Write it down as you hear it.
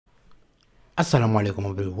Assalamu alaikum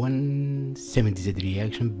everyone, 70Z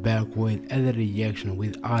reaction back with other reaction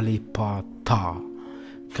with Alip.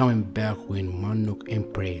 Coming back with Manuk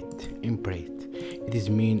Emprit. It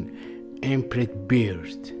is mean Emprit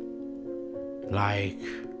beard. Like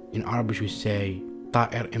in Arabic we say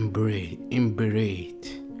Ta'ir Emprit.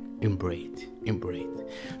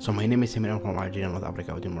 So my name is Samir from Algeria, North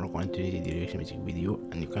Africa, with Morocco, and today the reaction music video,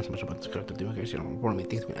 and you can smash button subscribe to the channel for me,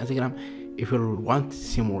 TikTok and Instagram if you want to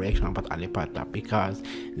see more reaction about Alip, because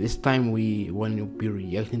this time we want to be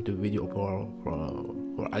reacting to video for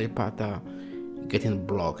Alip getting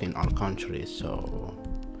blocked in our country, so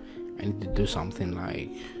I need to do something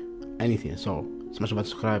like anything. So smash button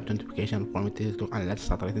subscribe, notification for me, TikTok, and let's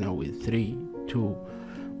start right now with 3, 2,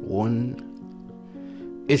 1.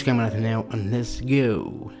 It's coming out now, and let's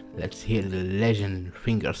go. Let's hear the legend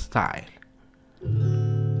finger style.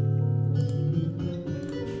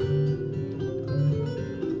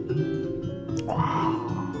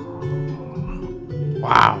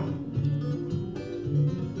 Wow.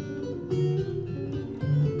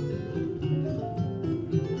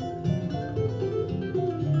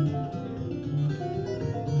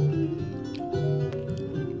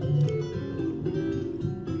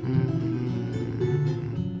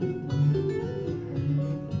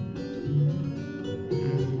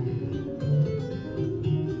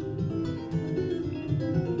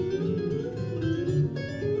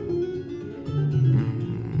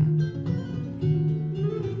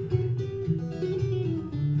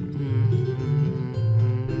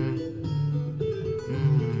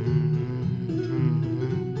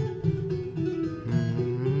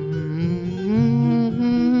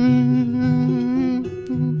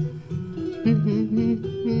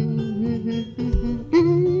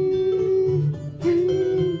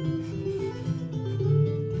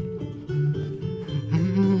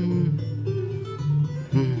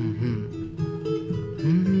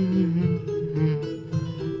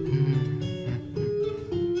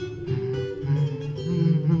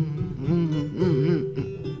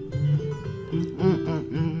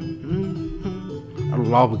 I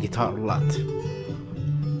love guitar a lot.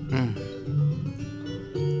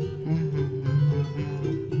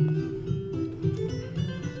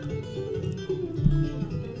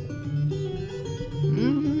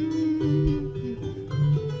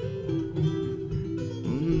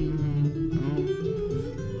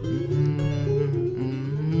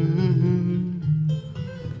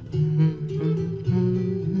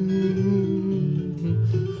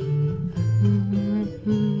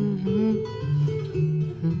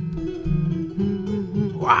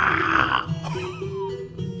 Wow!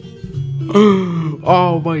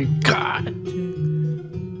 Oh my god!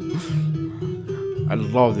 I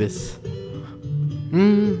love this.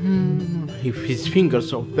 His fingers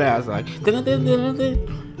so fast, like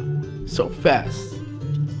so fast.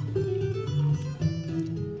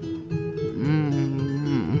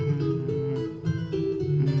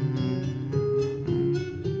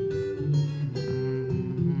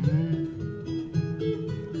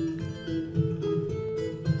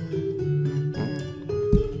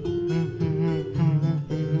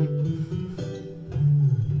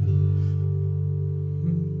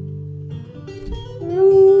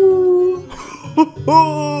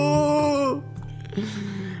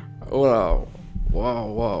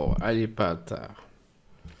 Wow, Alip,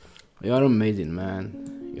 you're amazing,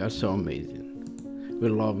 man. You're so amazing. We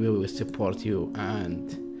love you, we support you,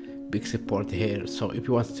 and big support here. So if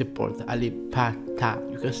you want to support Alip,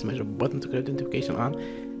 you can smash the button to get notification on,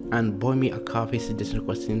 and buy me a coffee, suggestion,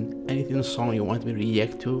 requesting anything song you want me to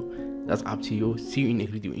react to. That's up to you. See you in the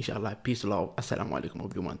next video, inshallah. Peace, love. Assalamu alaikum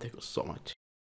everyone. Thank you so much.